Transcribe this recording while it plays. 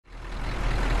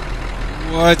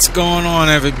What's going on,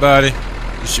 everybody?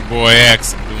 It's your boy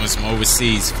X. I'm doing some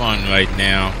overseas fun right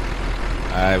now.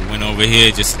 I went over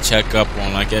here just to check up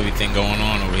on like everything going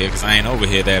on over here, because I ain't over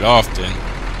here that often.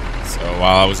 So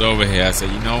while I was over here, I said,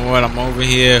 you know what, I'm over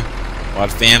here while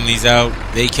the family's out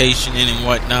vacationing and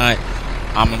whatnot.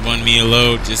 I'm gonna run me a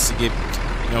load just to get,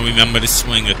 remember the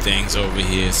swing of things over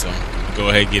here. So I'm gonna go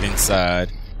ahead and get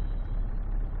inside.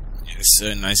 It's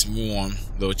nice and warm,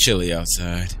 a little chilly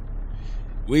outside.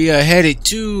 We are headed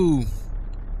to,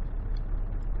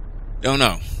 don't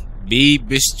know, B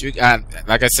District.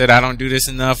 Like I said, I don't do this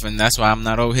enough, and that's why I'm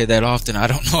not over here that often. I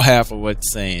don't know half of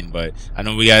what's saying, but I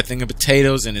know we got a thing of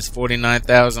potatoes, and it's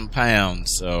 49,000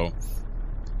 pounds. So,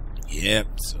 yep.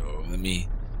 So let me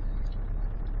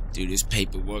do this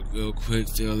paperwork real quick.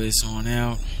 Fill this on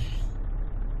out.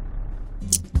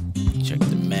 Check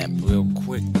the map real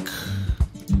quick.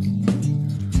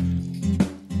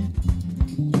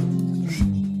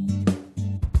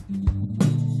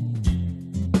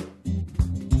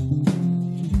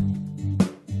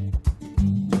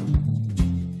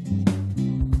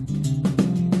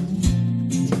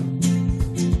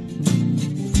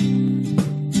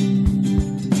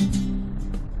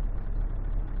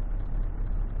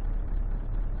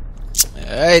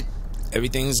 Alright,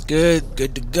 everything's good to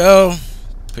go.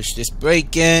 Push this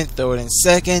brake in, throw it in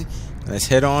second. Let's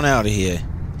head on out of here.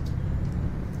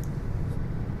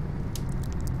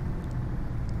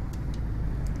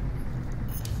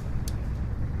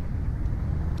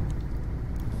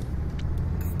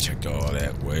 Check all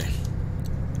that way.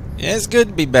 Yeah, it's good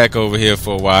to be back over here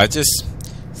for a while. Just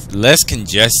less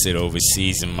congested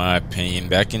overseas, in my opinion.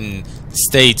 Back in the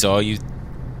States, all you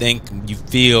think, you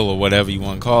feel, or whatever you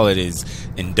want to call it, is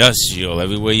industrial.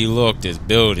 Everywhere you look, there's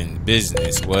building,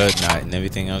 business, whatnot, and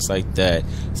everything else like that.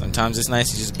 Sometimes it's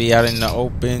nice to just be out in the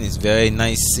open. It's very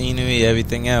nice scenery,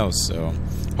 everything else. So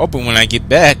hoping when I get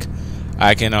back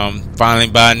I can finally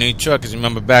buy a new truck, because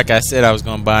remember back I said I was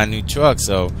gonna buy a new truck.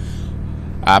 So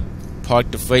I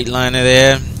parked the Freightliner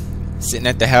there, sitting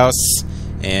at the house,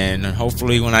 and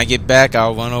hopefully when I get back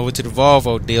I'll run over to the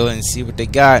Volvo dealer and see what they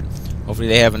got. Hopefully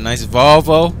they have a nice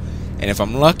Volvo, and if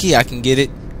I'm lucky I can get it.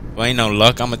 Well, ain't no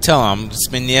luck, I'm gonna tell them I'm gonna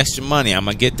spend the extra money. I'm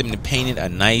gonna get them to paint it a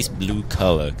nice blue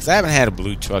color, because I haven't had a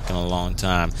blue truck in a long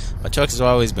time. My truck has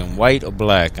always been white or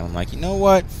black, and I'm like, you know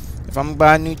what, if I'm gonna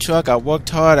buy a new truck, I worked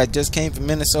hard, I just came from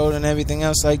Minnesota and everything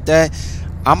else like that,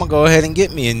 I'm gonna go ahead and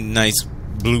get me a nice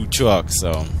blue truck.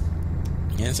 So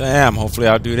yes I am. Hopefully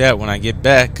I'll do that when I get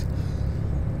back.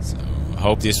 So I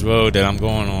hope this road that I'm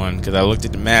going on, because I looked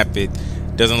at the map, it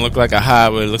doesn't look like a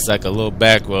highway, it looks like a little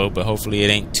back road, but hopefully it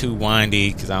ain't too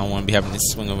windy, because I don't want to be having to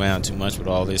swing around too much with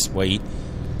all this weight.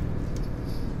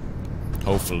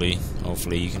 Hopefully,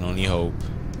 you can only hope.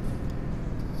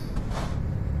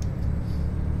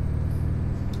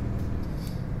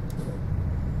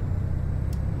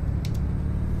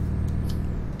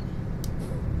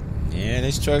 Yeah,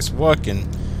 this truck's working.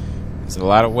 There's a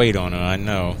lot of weight on her, I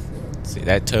know. See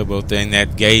that turbo thing,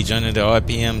 that gauge under the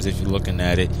RPMs, if you're looking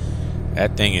at it,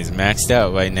 that thing is maxed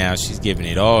out right now. She's giving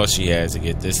it all she has to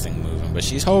get this thing moving, but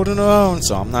she's holding her own,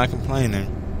 so I'm not complaining.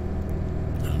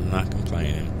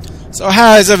 So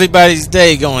how is everybody's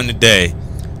day going today?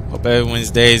 Hope everyone's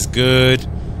day is good.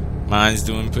 Mine's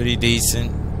doing pretty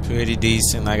decent.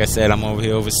 Like I said, I'm over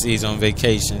here overseas on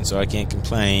vacation, so I can't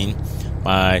complain.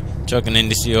 My trucking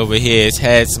industry over here has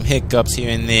had some hiccups here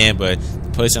and there, but the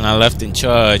person I left in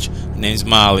charge, her name's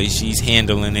Molly, she's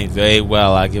handling it very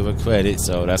well. I give her credit,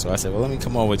 so that's why I said, well, let me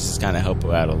come over just to kind of help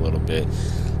her out a little bit.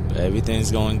 But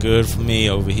everything's going good for me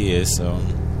over here. So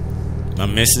my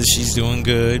missus, she's doing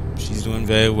good. She's doing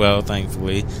very well,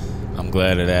 thankfully. I'm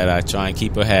glad of that. I try and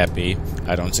keep her happy.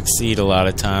 I don't succeed a lot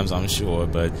of times, I'm sure,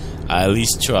 but I at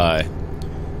least try.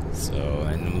 So,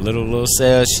 and little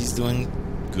Sarah, she's doing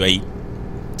great.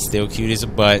 Still cute as a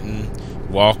button,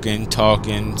 walking,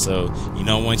 talking. So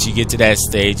once you get to that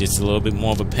stage, it's a little bit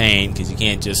more of a pain, because you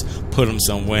can't just put them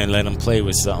somewhere and let them play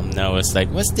with something. No, it's like,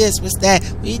 what's this, what's that,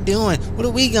 what are you doing, what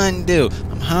are we gonna do,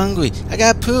 I'm hungry, I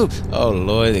got poop. Oh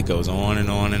Lord, it goes on and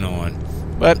on and on.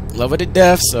 But love her to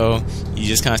death, so you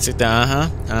just kind of sit there,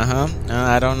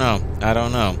 I don't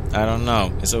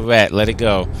know, it's a rat, let it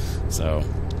go. So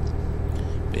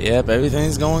but yep,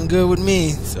 everything's going good with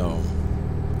me. So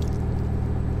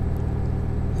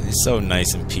it's so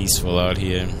nice and peaceful out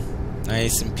here.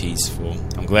 Nice and peaceful.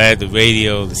 I'm glad the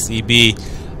radio, the CB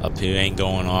up here ain't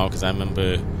going off, because I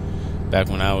remember back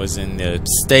when I was in the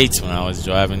States, when I was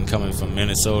driving, coming from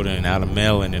Minnesota and out of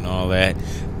Maryland and all that,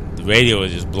 the radio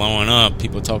was just blowing up.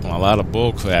 People talking a lot of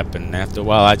bull crap, and after a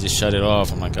while, I just shut it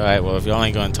off. I'm like, all right, well, if y'all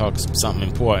ain't gonna talk something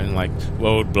important like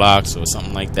roadblocks or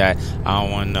something like that, I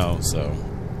don't want to know. So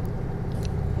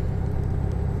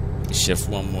shift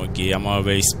one more gear. I'm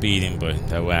already speeding, but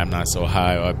that way I'm not so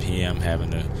high RPM,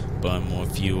 having to burn more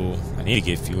fuel. I need to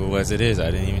get fuel as it is. I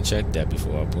didn't even check that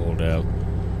before I pulled out.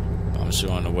 I'm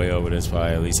sure on the way over there's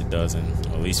probably at least a dozen,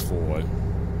 or at least 4.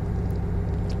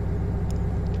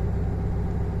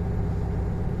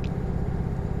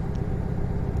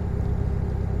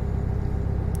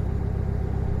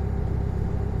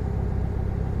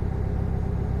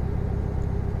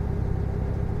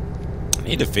 I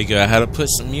need to figure out how to put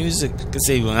some music. Cause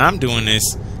see, when I'm doing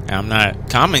this and I'm not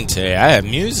commentating, I have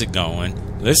music going,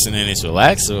 listening. It's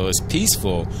relaxing, it's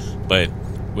peaceful. But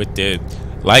with the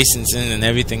licensing and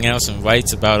everything else and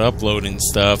rights about uploading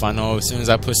stuff, I know as soon as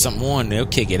I put something on, they'll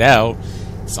kick it out.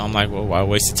 So I'm like, well, why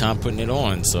waste the time putting it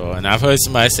on? So, and I've heard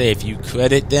somebody say if you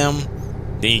credit them,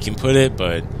 then you can put it.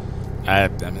 But I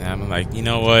mean, I'm like, you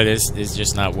know what? It's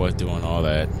just not worth doing all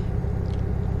that.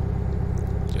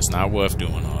 Just not worth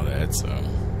doing all that. So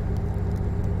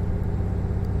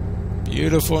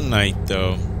beautiful night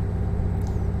though.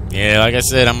 Yeah, like I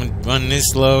said, I'm gonna run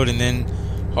this load and then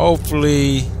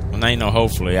hopefully, well, now you know,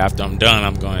 hopefully after I'm done,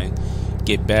 I'm going to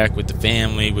get back with the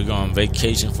family. We're going on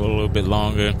vacation for a little bit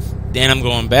longer. Then I'm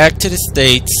going back to the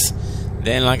States.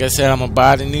 Then, like I said, I'm gonna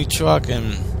buy the new truck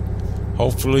and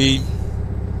hopefully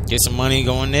get some money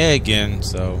going there again.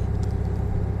 So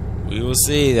we will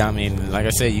see. I mean, like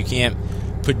I said, you can't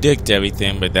predict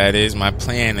everything, but that is my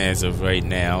plan as of right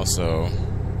now. So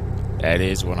that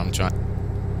is what I'm trying.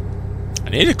 I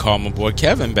need to call my boy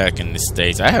Kevin back in the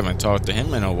States. I haven't talked to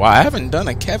him in a while. I haven't done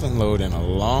a Kevin load in a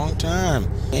long time.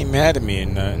 He ain't mad at me or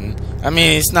nothing. I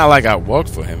mean, it's not like I worked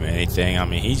for him or anything. I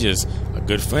mean, he's just a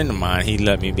good friend of mine. He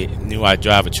let me knew I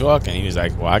drive a truck, and he was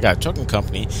like, well, I got a trucking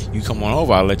company. You come on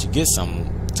over, I'll let you get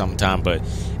sometime. But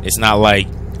it's not like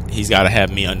he's got to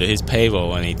have me under his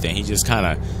payroll or anything. He just kind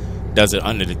of does it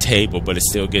under the table, but it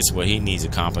still gets what he needs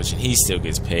accomplished, and he still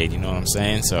gets paid. You know what I'm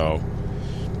saying? So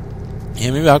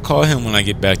yeah, maybe I'll call him when I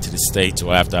get back to the States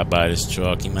or after I buy this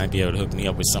truck. He might be able to hook me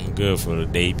up with something good for the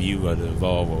debut of the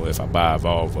Volvo if I buy a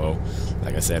Volvo.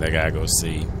 Like I said, I gotta go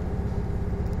see.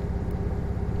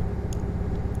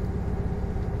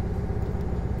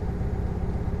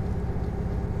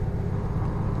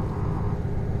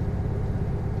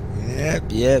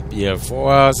 Yep.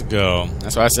 4 hours ago.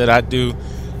 That's why I said I'd do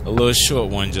a little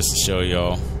short one just to show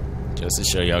y'all.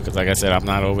 Because like I said, I'm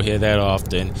not over here that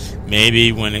often.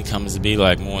 Maybe when it comes to be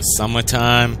like more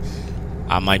summertime,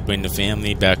 I might bring the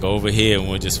family back over here and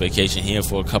we'll just vacation here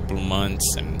for a couple of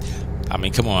months. And I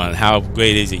mean, come on, how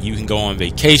great is it you can go on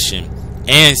vacation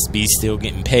and be still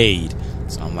getting paid?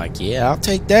 So I'm like, yeah, I'll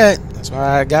take that. That's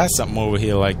why I got something over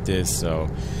here like this. So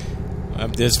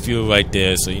there's fuel right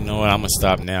there. So you know what, I'm gonna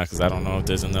stop now because I don't know if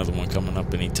there's another one coming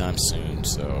up anytime soon.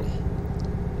 So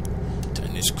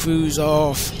turn this cruise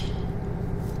off.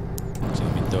 So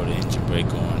let me throw the engine brake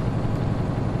on.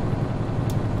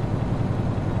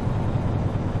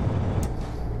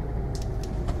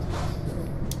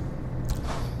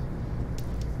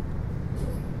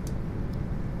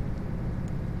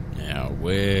 Now,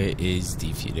 where is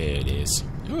the fuel? There it is.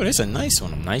 Oh, that's a nice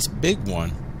one. A nice big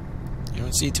one. You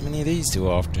don't see too many of these too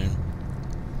often.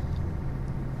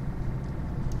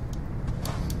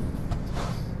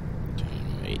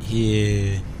 Turn right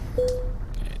here.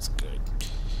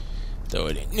 Throw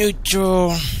it in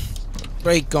neutral,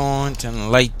 brake on, turn the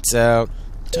lights out,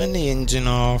 turn the engine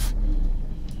off,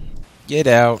 get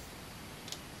out,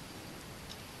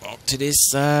 walk to this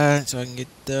side so I can get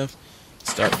the,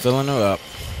 start filling her up.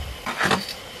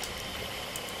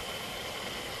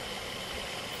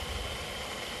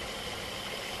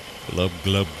 Glub,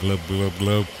 glub, glub, glub,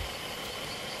 glub.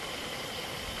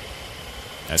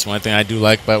 That's one thing I do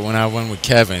like about when I run with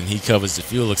Kevin. He covers the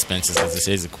fuel expenses because it's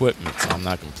his equipment, so I'm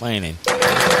not complaining.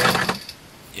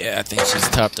 Yeah, I think she's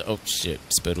topped. Oh, shit.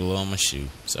 Spilled a little on my shoe.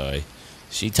 Sorry.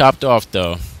 She topped off,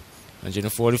 though.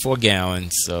 144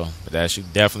 gallons, so but that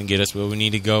should definitely get us where we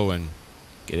need to go and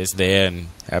get us there and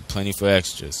have plenty for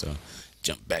extra. So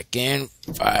jump back in,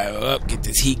 fire up, get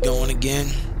this heat going again.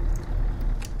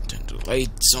 Turn the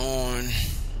lights on.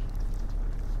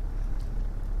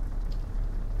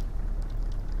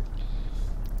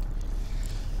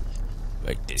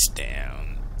 Break this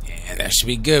down. Yeah, that should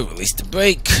be good. Release the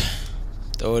brake.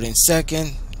 Throw it in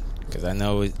second. Because I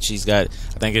know she's got,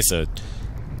 I think it's a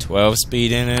 12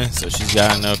 speed in her. So she's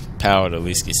got enough power to at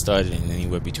least get started in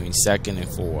anywhere between second and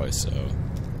 4. So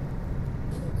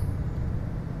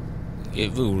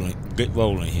get rolling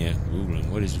here.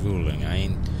 Rolling. What is rolling? I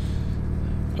ain't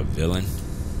a villain.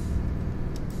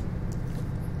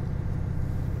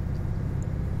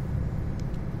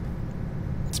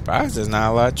 Surprised there's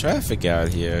not a lot of traffic out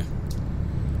here.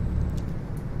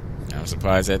 I'm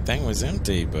surprised that thing was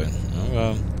empty, but oh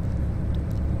well.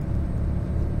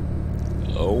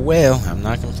 Oh well, I'm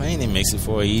not complaining. Makes it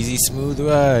for an easy, smooth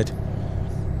ride.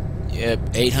 Yep,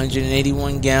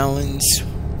 881 gallons.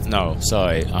 No,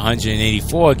 sorry,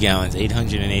 184 gallons,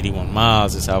 881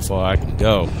 miles is how far I can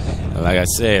go. And like I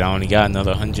said, I only got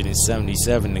another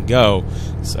 177 to go.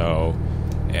 So,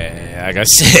 like I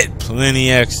said,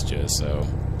 plenty extra. So,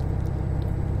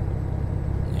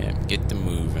 yeah, get the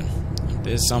moving.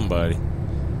 There's somebody.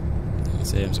 Like I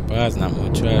said, I'm surprised not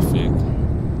more traffic.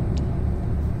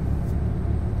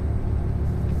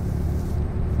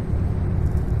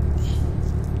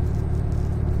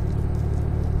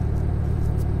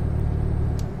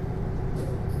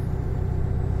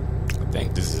 I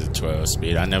think this is a 12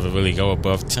 speed. I never really go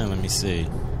above 10. Let me see.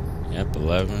 Yep,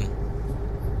 11,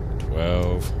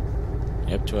 12.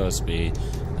 Yep, 12 speed.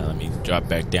 Now let me drop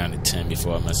back down to 10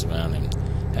 before I mess around and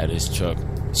have this truck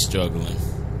struggling.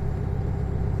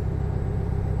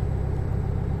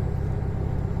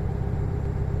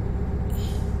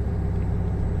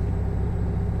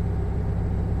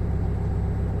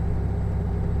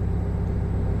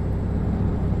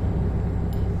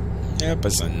 Yep,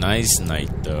 it's a nice night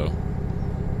though.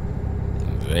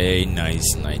 Very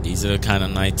nice night. These are the kind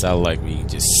of nights I like, where you can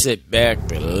just sit back,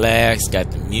 relax,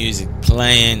 got the music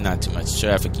playing, not too much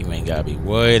traffic you ain't gotta be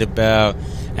worried about.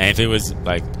 And if it was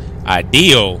like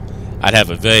ideal, I'd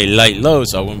have a very light load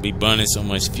so I wouldn't be burning so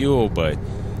much fuel. But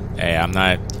hey,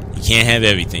 you can't have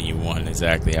everything you want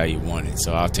exactly how you want it,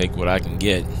 so I'll take what I can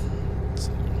get.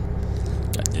 So,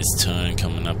 got this turn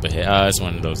coming up ahead. Oh, it's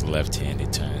one of those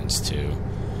left-handed turns too.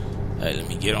 Alright, let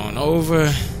me get on over.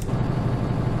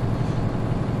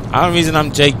 The only reason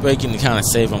I'm Jake braking to kind of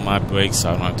save on my brakes, so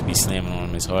I don't have to be slamming on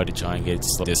them as hard to try and get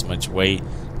this much weight.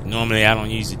 Normally I don't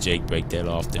use the Jake brake that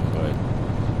often, but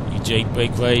you Jake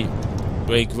brake right,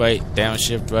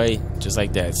 downshift right, just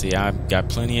like that. See, I've got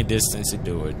plenty of distance to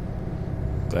do it.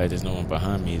 Glad there's no one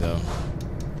behind me though.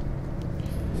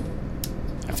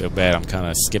 I feel bad, I'm kind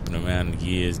of skipping around the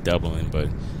gears, doubling, but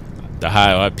the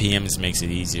high RPMs makes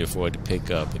it easier for it to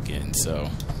pick up again, so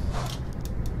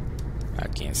I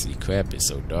can't see crap, it's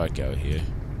so dark out here.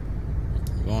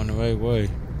 I'm going the right way.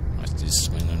 Watch this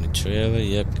swing on the trailer.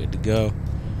 Yep, good to go.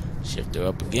 Shift her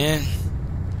up again.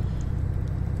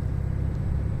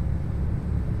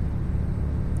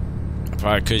 I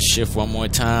probably could shift one more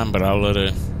time, but I'll let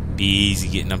her be easy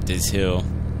getting up this hill,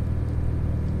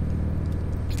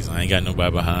 because I ain't got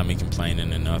nobody behind me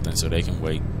complaining or nothing, so they can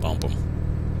wait, bump them.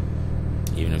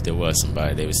 Even if there was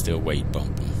somebody, they would still wait,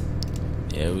 bump them.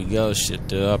 There we go,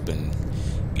 shift her up and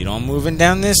get on moving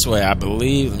down this way, I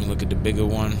believe. Let me look at the bigger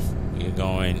one. We're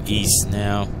going east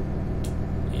now.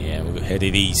 Yeah, we're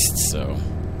headed east, so.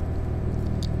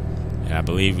 And I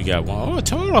believe we got one. Oh, a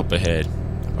total up ahead.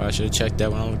 I probably should have checked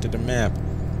that when I looked at the map.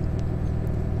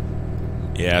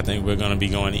 Yeah, I think we're going to be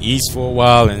going east for a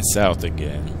while and south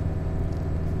again.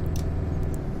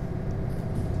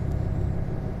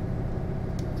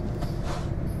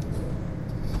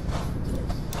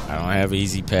 I don't have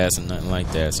easy pass or nothing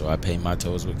like that, so I pay my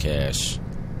tolls with cash.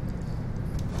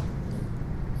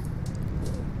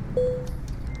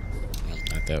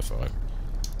 Not that far.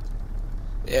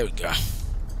 There we go.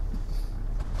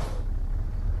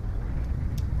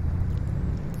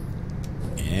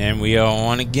 And we are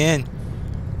on again.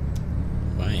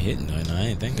 Well, I ain't hitting nothing. I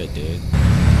didn't think I did.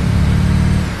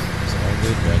 It's all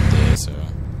good back there, so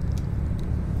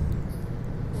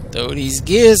throw these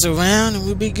gears around and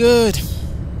we'll be good.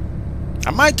 I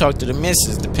might talk to the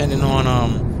missus, depending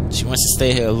on she wants to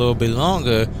stay here a little bit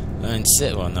longer and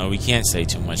sit. Well, no, we can't stay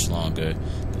too much longer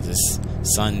because it's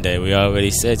Sunday. We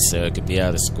already said Sarah could be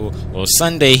out of school. Well,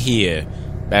 Sunday here.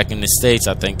 Back in the States,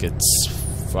 I think it's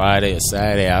Friday or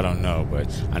Saturday. I don't know,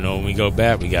 but I know when we go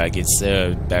back, we gotta get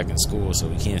Sarah back in school, so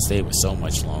we can't stay with so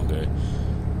much longer.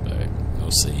 But we'll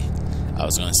see. I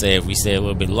was gonna say if we stay a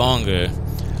little bit longer,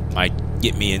 might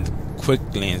get me in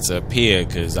Quicklands up here,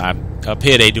 because up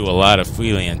here they do a lot of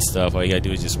freelance stuff. All you gotta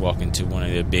do is just walk into one of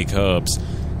their big hubs,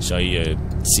 show you your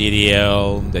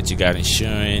CDL, that you got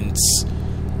insurance,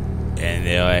 and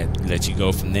they'll let you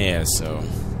go from there. So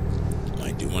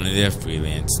might do one of their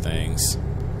freelance things.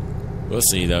 We'll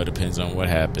see though, depends on what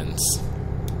happens.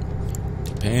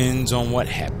 Depends on what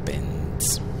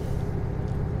happens.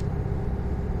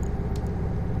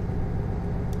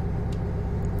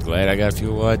 Glad I got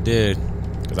fuel while I did.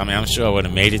 Because, I mean, I'm sure I would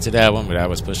have made it to that one, but I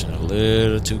was pushing a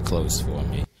little too close for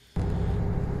me.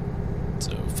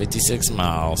 So, 56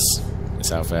 miles. That's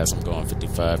how fast I'm going.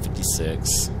 55,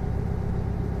 56.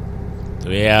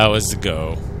 3 hours to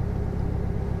go.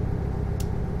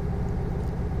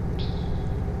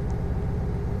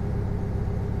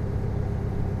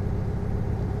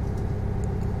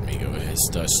 Let me go ahead and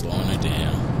start slowing it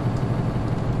down.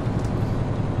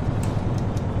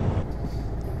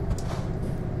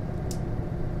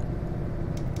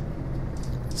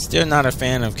 Still not a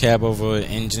fan of cab over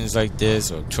engines like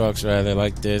this, or trucks rather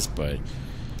like this, but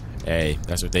hey,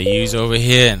 that's what they use over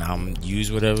here, and I'm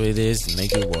use whatever it is to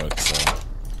make it work. So,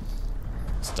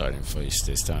 starting first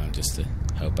this time just to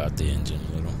help out the engine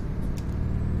a little.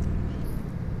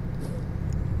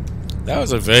 That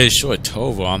was a very short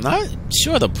tow road. I'm not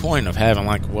sure the point of having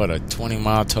like what, a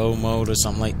 20-mile tow mode or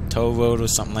something like tow road or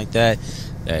something like that.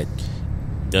 That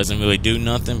doesn't really do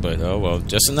nothing, but oh well,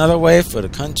 just another way for the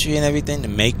country and everything to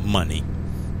make money.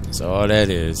 That's all that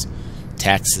is.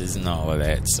 Taxes and all of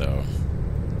that. So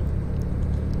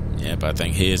yeah, but I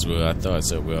think here's where I thought.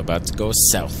 So we're about to go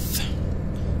south.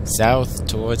 South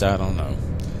towards, I don't know.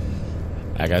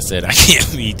 Like I said, I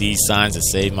can't read these signs to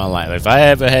save my life. If I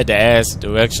ever had to ask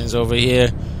directions over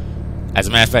here, as a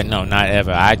matter of fact, no, not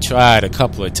ever. I tried a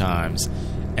couple of times.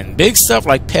 And big stuff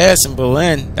like Paris and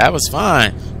Berlin, that was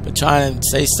fine. But trying to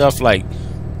say stuff like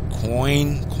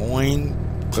coin,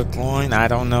 I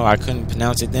don't know. I couldn't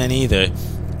pronounce it then either.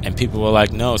 And people were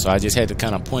like, no. So I just had to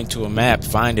kind of point to a map,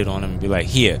 find it on them, and be like,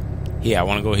 here, I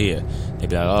want to go here. They'd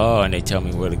be like, oh, and they tell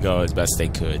me where to go as best they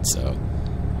could. So,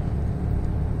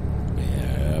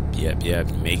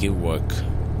 yep, make it work.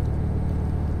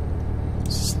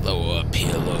 Slow up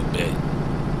here a little bit.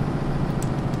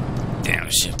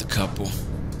 Downshift a couple.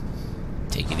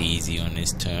 Take it easy on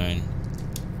this turn.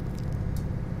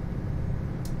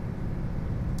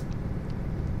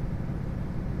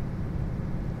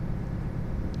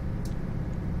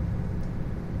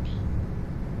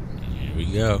 Here we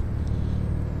go.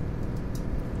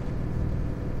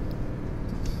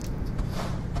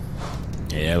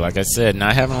 Yeah, like I said,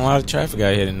 not having a lot of traffic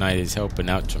out here tonight is helping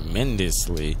out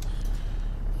tremendously.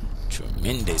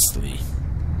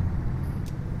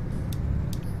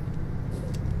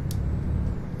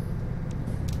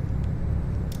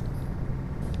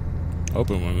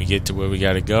 Hoping when we get to where we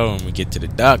gotta go and we get to the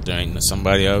dock, there ain't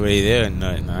somebody already there or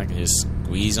nothing. I can just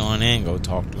squeeze on in, go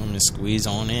talk to them and squeeze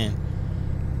on in.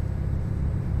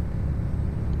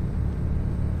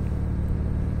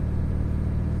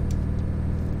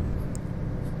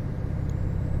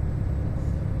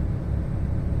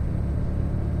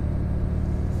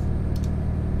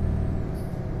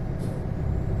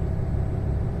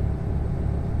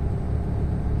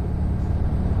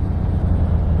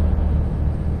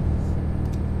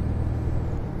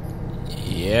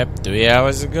 Yep, 3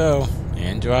 hours ago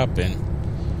and dropping.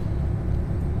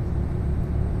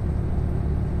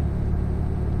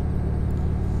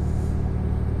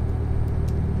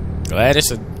 Glad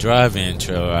it's a drive-in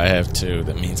trailer I have too.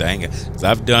 That means I ain't got, cause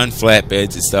I've done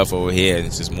flatbeds and stuff over here, and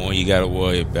it's just more you gotta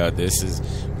worry about. This is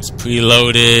it's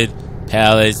preloaded,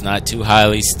 pallets, not too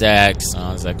highly stacked. So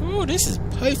I was like, oh, this is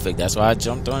perfect. That's why I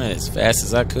jumped on it as fast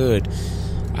as I could.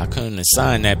 I couldn't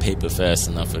assign that paper fast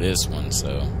enough for this one,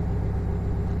 so.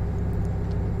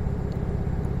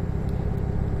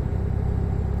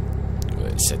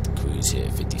 Set the cruise here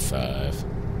at 55.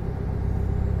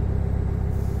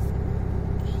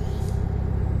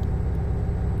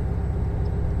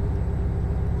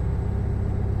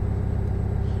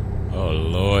 Oh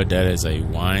Lord, that is a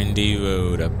windy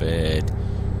road up ahead.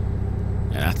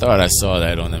 And I thought I saw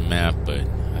that on the map, but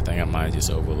I think I might just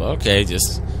overlook. Okay,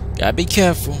 just gotta be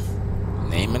careful.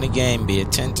 Name of the game, be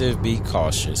attentive, be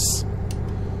cautious.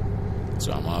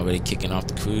 So I'm already kicking off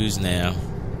the cruise now.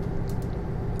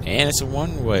 And it's a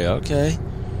one-way, okay.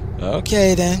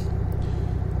 Okay, then.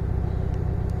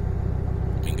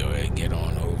 Let me go ahead and get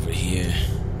on over here.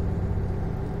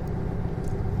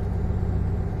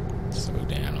 Slow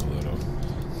down a little.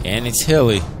 And it's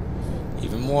hilly.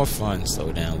 Even more fun.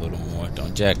 Slow down a little more.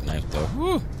 Don't jackknife, though.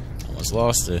 Whew. Almost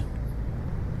lost her.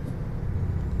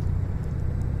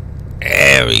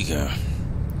 There we go.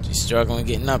 She's struggling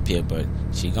getting up here, but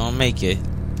she gonna make it.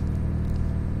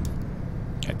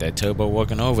 Got that turbo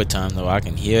working overtime, though. I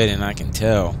can hear it and I can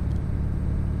tell.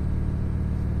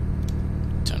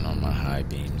 Turn on my high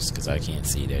beams because I can't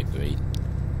see that great.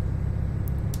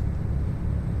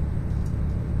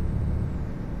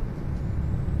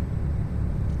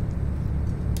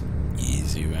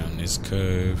 Easy around this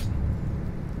curve.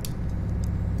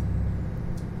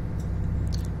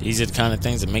 These are the kind of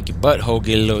things that make your butthole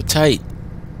get a little tight.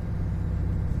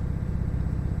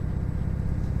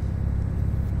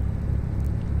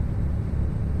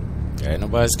 Yeah,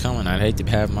 nobody's coming. I'd hate to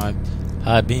have my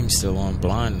high beam's still on,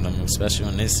 blinding them, especially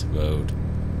on this road.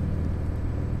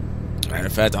 Matter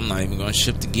of fact, I'm not even gonna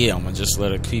shift the gear. I'm gonna just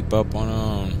let it creep up on her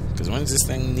own. Cause when does this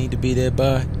thing need to be there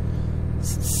by?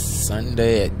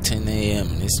 Sunday at 10 a.m.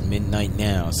 and it's midnight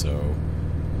now, so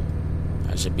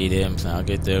I should be there. I'll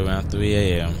get there around 3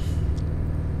 a.m.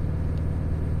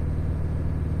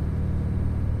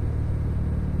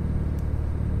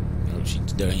 Oh,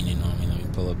 she's draining on me. Let me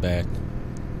pull her back.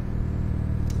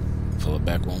 Pull it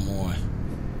back one more.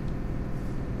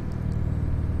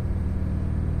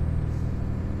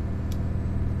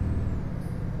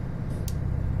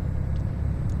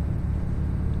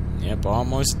 Yep,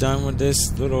 almost done with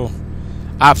this little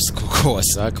obstacle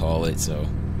course, I call it. So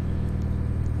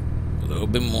a little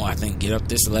bit more, I think. Get up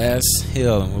this last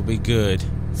hill and we'll be good.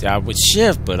 See, I would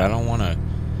shift, but I don't want to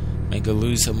make her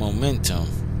lose her momentum.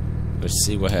 Let's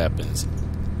see what happens.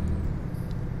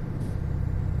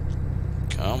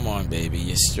 Come on, baby.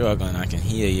 You're struggling. I can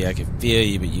hear you. I can feel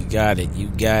you, but you got it. You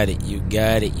got it. You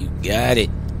got it. You got it.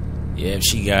 Yeah,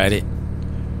 she got it.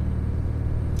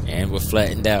 And we're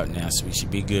flattened out now, so we should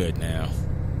be good now.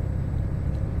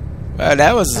 Well,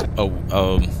 that was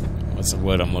what's the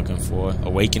word I'm looking for?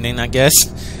 Awakening, I guess.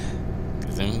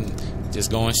 Because I'm just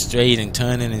going straight and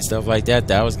turning and stuff like that.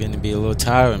 That was going to be a little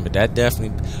tiring, but that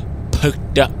definitely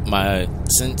perked up my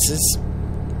senses.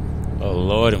 Oh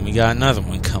Lord, and we got another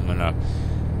one coming up.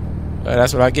 Well,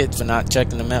 that's what I get for not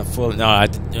checking the map fully. No, I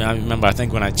remember, I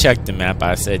think when I checked the map,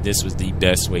 I said this was the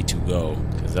best way to go.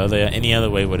 Because any other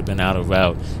way would have been out of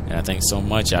route. And I think so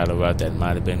much out of route that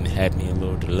might have had me a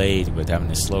little delayed with having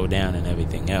to slow down and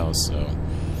everything else. So,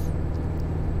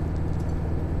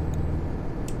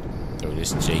 throw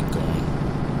this Jake on.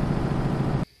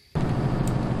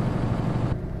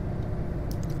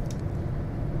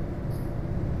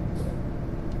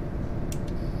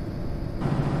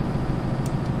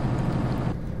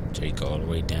 Jake all the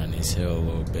way down this hill a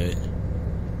little bit.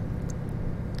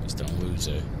 Just don't lose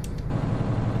her.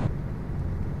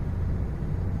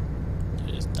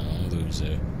 Just don't lose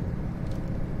her.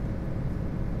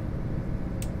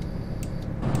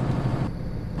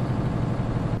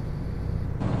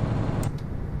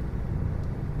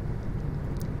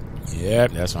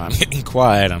 Yep, that's why I'm getting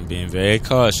quiet. I'm being very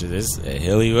cautious. It's a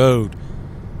hilly road.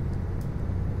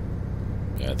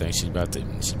 I think she's about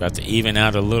to even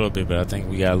out a little bit, but I think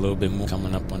we got a little bit more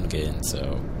coming up on again,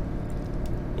 so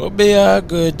we'll be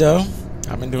good though.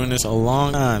 I've been doing this a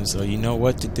long time, so you know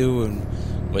what to do and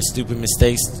what stupid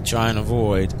mistakes to try and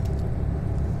avoid.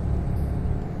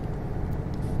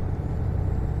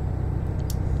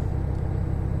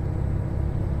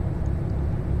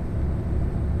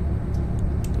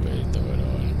 Go ahead and throw it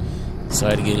on.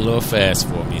 Decided to get a little fast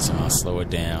for me, so I'll slow it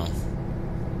down.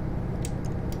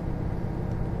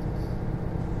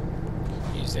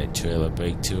 That trailer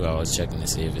brake too. I was checking to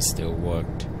see if it still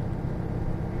worked.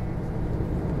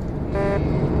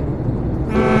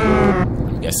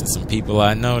 I'm guessing some people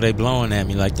I know, they blowing at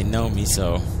me like they know me,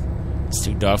 so it's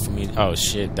too dark for me. Oh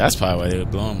shit, that's probably why they were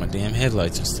blowing. My damn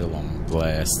headlights are still on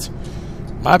blast.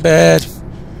 My bad.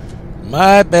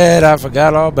 My bad. I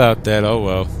forgot all about that. Oh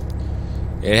well.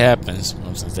 It happens.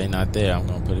 Well, since they're not there, I'm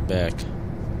gonna put it back.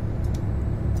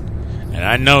 And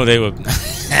I know they were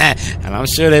and I'm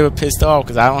sure they were pissed off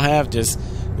because I don't have just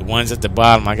the ones at the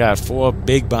bottom. I got 4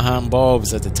 big behind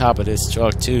bulbs at the top of this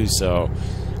truck too, so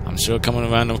I'm sure coming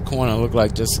around the corner looked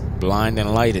like just blinding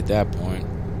light at that point.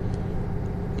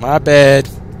 My bad.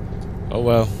 Oh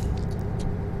well.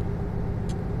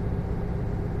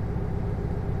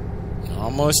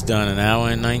 Almost done. An hour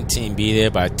and 19. Be there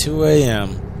by 2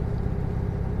 a.m.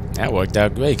 That worked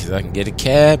out great because I can get a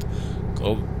cab,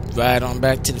 go ride on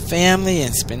back to the family,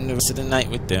 and spend the rest of the night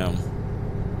with them.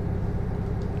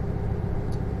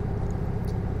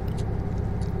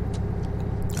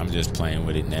 I'm just playing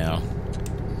with it now.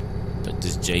 Put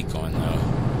this Jake on though.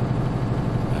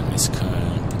 On this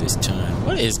turn.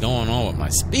 What is going on with my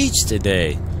speech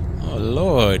today? Oh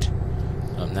Lord.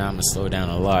 Oh, now I'm gonna slow down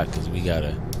a lot because we got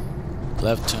a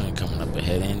left turn coming up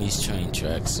ahead in these train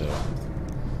tracks. So,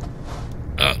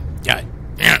 damn.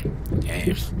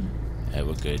 Yeah,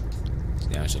 we're good.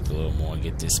 Now I should go a little more,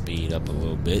 get this speed up a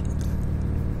little bit.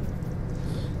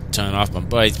 Turn off my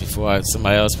brakes before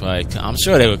somebody else probably. I'm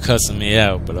sure they were cussing me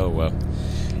out, but oh well.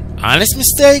 Honest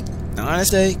mistake.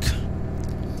 Honest mistake.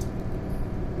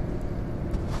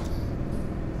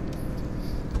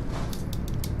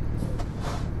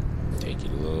 Take it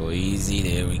a little easy.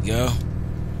 There we go.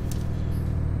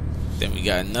 Then we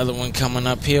got another one coming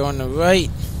up here on the right.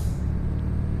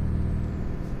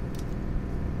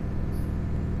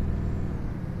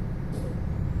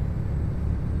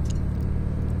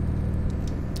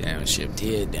 Downshift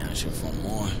here, downshift for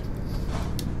more.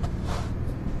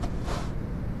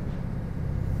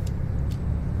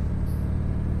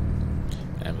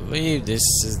 I believe this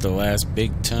is the last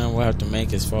big turn we'll have to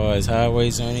make as far as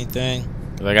highways or anything.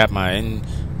 Cause I got my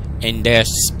in-dash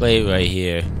display right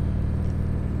here,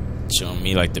 showing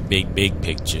me like the big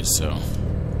picture. So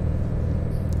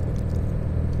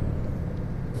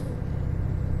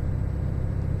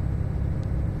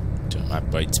turn my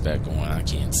brights back on. I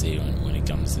can't see when it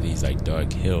comes to these like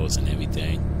dark hills and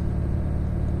everything.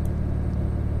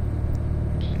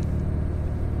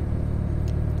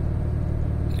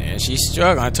 Yeah, she's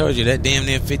struggling. I told you that damn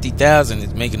near 50,000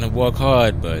 is making her work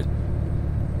hard, but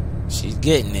she's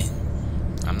getting it.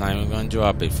 I'm not even gonna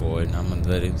drop it for it. I'm gonna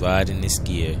let it ride in this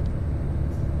gear.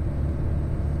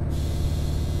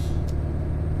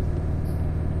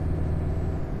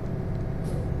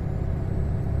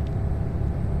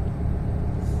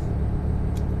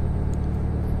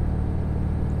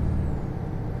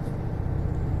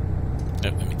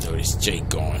 Let me throw this Jake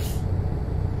going.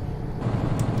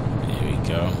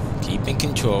 Go. Keep in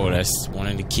control. That's one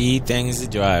of the key things to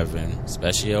driving,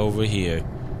 especially over here.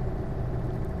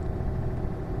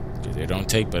 Because it don't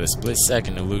take but a split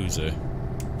second to lose her.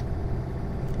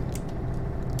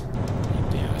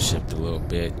 Downshift a little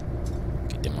bit.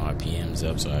 Get them RPMs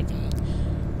up so I can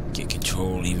get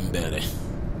control even better.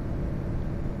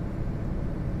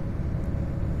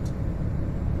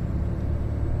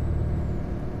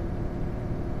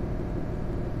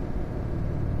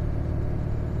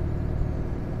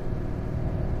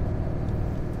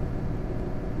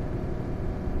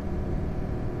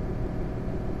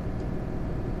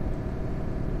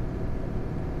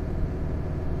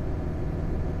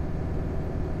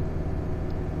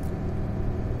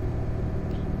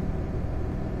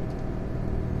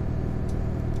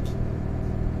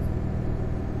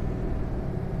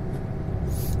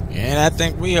 And I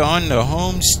think we are on the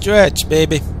home stretch,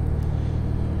 baby.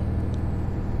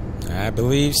 I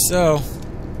believe so.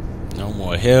 No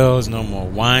more hills, no more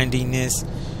windiness.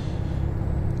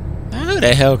 Who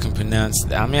the hell can pronounce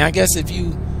that? I mean, I guess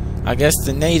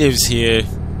the natives here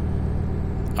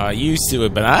are used to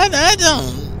it, but I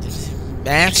don't.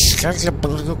 That's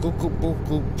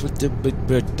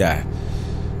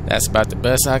about the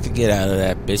best I could get out of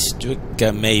that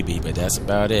bitch. Maybe, but that's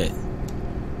about it.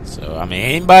 So, I mean,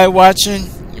 anybody watching,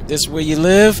 if this is where you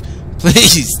live,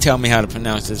 please tell me how to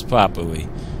pronounce this properly.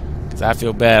 Because I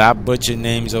feel bad. I butcher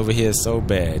names over here so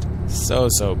bad. So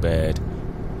bad.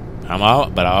 I'm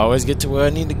out, but I always get to where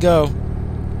I need to go.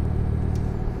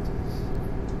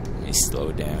 Let me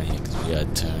slow down here because we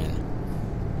got to turn.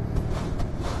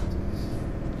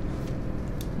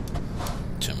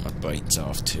 Turn my brights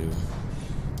off too.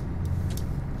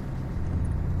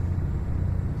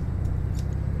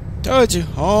 Told you,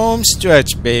 home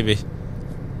stretch, baby.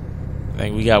 I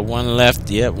think we got one left.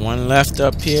 Yep, one left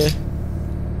up here.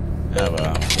 Oh, well,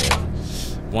 I don't care.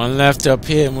 One left up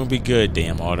here and we'll be good.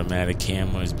 Damn automatic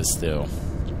cameras, but still.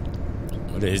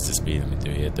 What is the speed limit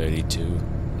through here? 32,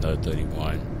 no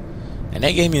 31. And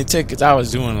they gave me a ticket because I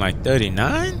was doing like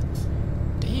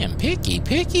 39? Damn, picky.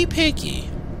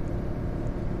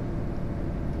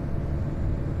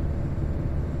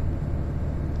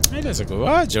 Hey, there's a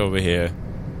garage over here.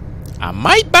 I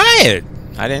might buy it.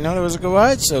 I didn't know there was a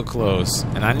garage so close.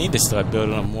 And I need to start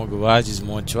building up more garages,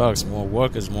 more trucks, more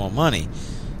workers, more money.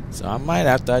 So I might,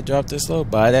 after I drop this low,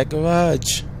 buy that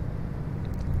garage.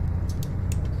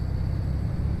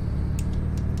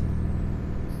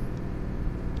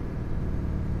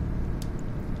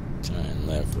 Turn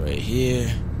left right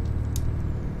here.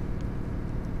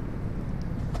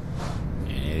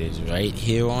 And it is right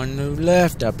here on the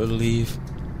left, I believe.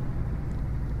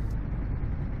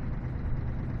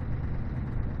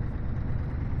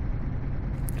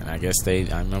 I guess I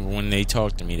remember when they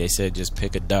talked to me, they said just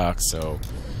pick a dock, so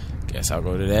guess I'll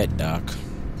go to that dock.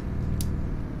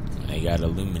 And they got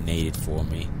illuminated for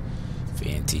me,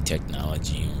 fancy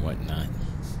technology and whatnot.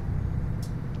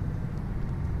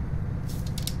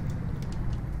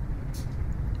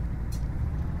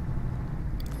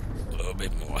 A little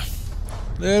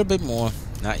bit more.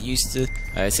 Not used to.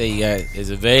 I say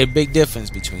there's a very big difference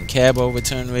between cab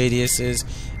overturn radiuses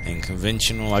and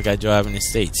conventional, like I drive in the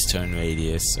States, turn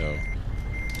radius. So,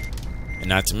 and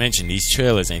not to mention these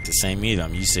trailers ain't the same either.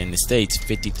 I'm used to in the States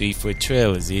 53-foot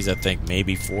trailers. These I think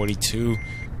maybe 42,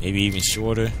 maybe even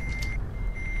shorter.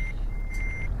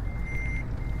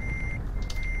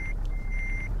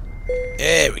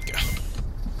 There we go.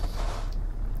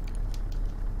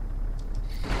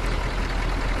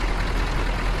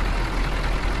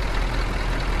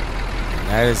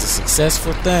 that is a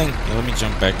successful thing. Now, let me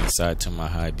jump back inside, turn my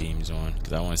high beams on,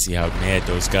 because I want to see how mad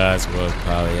those guys were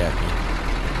probably at me.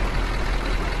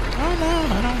 Oh no,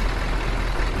 I don't.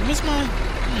 Where's my...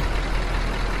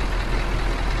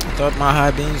 I thought my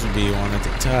high beams would be on at the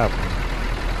top.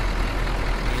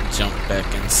 Let me jump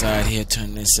back inside here,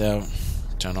 turn this out.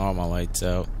 Turn all my lights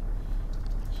out.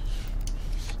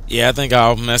 Yeah, I think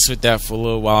I'll mess with that for a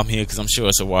little while I'm here, because I'm sure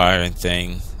it's a wiring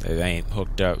thing that ain't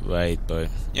hooked up right. But,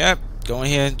 yep, go in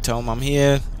here, tell them I'm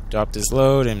here, drop this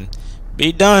load, and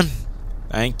be done.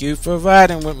 Thank you for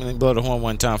riding with me. Let me blow the horn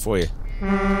one time for you.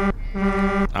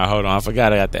 Hold on, I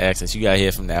forgot I got the access. You got to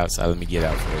hear from the outside. Let me get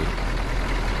out for you.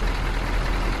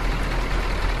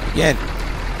 Again,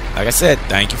 like I said,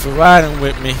 thank you for riding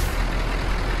with me.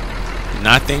 Do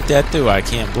not think that through. I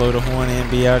can't blow the horn and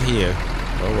be out here.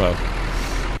 Oh well.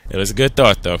 It was a good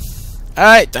thought, though.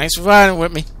 Alright, thanks for riding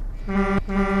with me.